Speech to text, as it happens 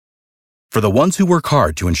For the ones who work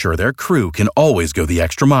hard to ensure their crew can always go the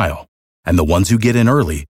extra mile, and the ones who get in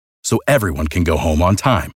early so everyone can go home on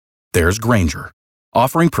time, there's Grainger,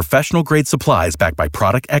 offering professional-grade supplies backed by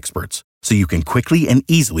product experts so you can quickly and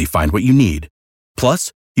easily find what you need.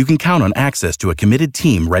 Plus, you can count on access to a committed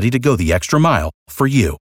team ready to go the extra mile for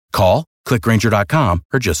you. Call, click Grainger.com,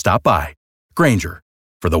 or just stop by. Grainger,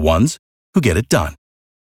 for the ones who get it done.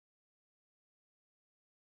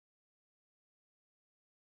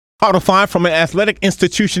 Auto 5 from an athletic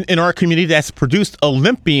institution in our community that's produced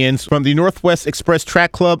Olympians from the Northwest Express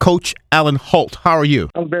Track Club, Coach Alan Holt. How are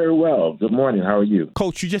you? I'm very well. Good morning. How are you?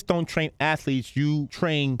 Coach, you just don't train athletes. You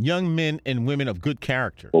train young men and women of good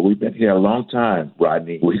character. Well, we've been here a long time,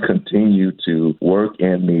 Rodney. We continue to work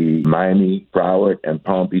in the Miami, Broward, and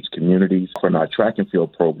Palm Beach communities for our track and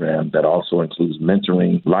field program that also includes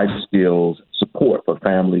mentoring, life skills, support for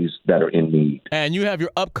families that are in need. And you have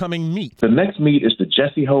your upcoming meet. The next meet is the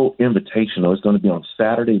Jesse Holt Invitational. It's going to be on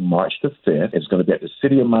Saturday, March the 5th. It's going to be at the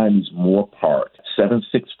City of Miami's Moore Park,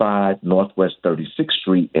 765 Northwest 36th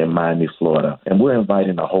Street in Miami, Florida. And we're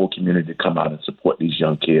inviting the whole community to come out and support these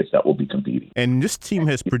young kids that will be competing. And this team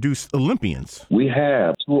has produced Olympians. We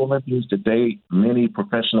have 2 Olympians to date, many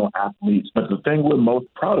professional athletes. But the thing we're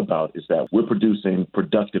most proud about is that we're producing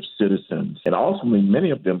productive citizens. And ultimately,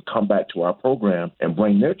 many of them come back to our program and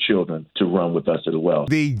bring their children to run with us as well.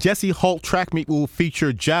 The Jesse Holt track meet will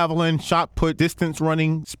feature javelin, shot put, distance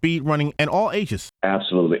running, speed running, and all ages.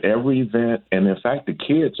 Absolutely. Every event. And in fact, the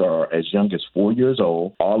kids are as young as 4 years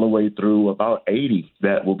old, all the way through about 80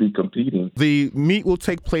 that will be competing. The meet will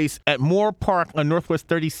take place at Moore Park on Northwest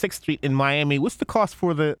 36th Street in Miami. What's the cost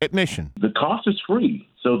for the admission? The cost is free.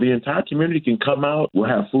 So the entire community can come out. We'll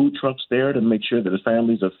have food trucks there to make sure that the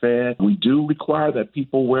families are fed. We do require that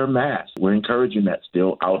people wear masks. We're encouraging that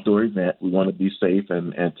still outdoor event. We want to be safe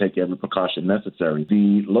and take every precaution necessary.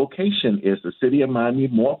 The location is the City of Miami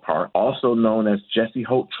Moore Park, also known as Jesse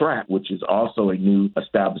Holt Track, which is also a new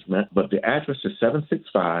establishment. But the address is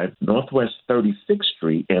 765 Northwest 36th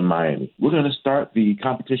Street in Miami. We're going to start the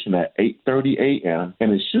competition at 8:30 a.m.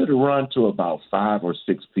 and it should run to about 5 or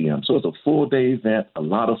 6 p.m. So it's a full day event,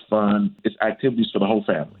 a lot of fun. It's activities for the whole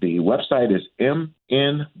family. The website is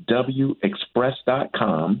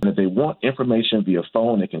mnwexpress.com. And if they want information via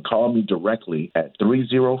phone, they can call me directly at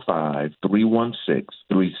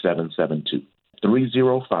 305-316-3772.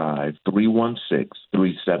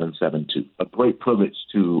 305-316-3772. A great privilege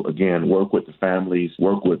to, again, work with the families,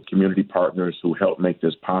 work with community partners who help make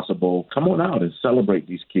this possible. Come on out and celebrate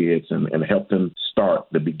these kids and help them start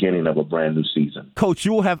the beginning of a brand new season. Coach,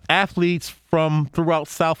 you will have athletes from throughout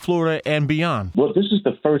South Florida and beyond. Well, this is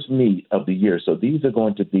the first meet of the year, so these are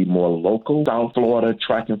going to be more local South Florida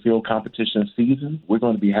track and field competition season. We're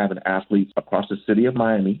going to be having athletes across the city of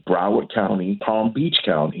Miami, Broward County, Palm Beach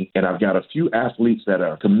County, and I've got a few athletes that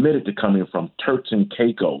are committed to coming from Turks and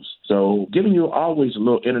Caicos. So giving you always a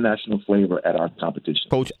little international flavor at our competition.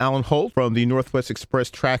 Coach Alan Holt from the Northwest Express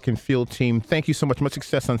Track and Field team, thank you so much. Much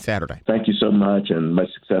success on Saturday. Thank you so much, and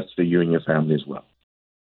much success to you and your family as well.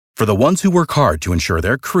 For the ones who work hard to ensure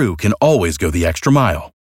their crew can always go the extra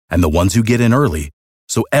mile, and the ones who get in early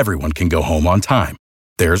so everyone can go home on time,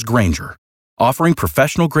 there's Grainger, offering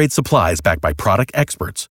professional-grade supplies backed by product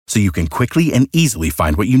experts so you can quickly and easily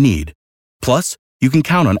find what you need. Plus, you can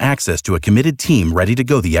count on access to a committed team ready to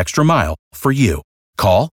go the extra mile for you.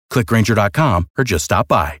 Call, click Grainger.com, or just stop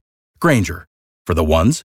by. Grainger, for the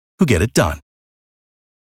ones who get it done.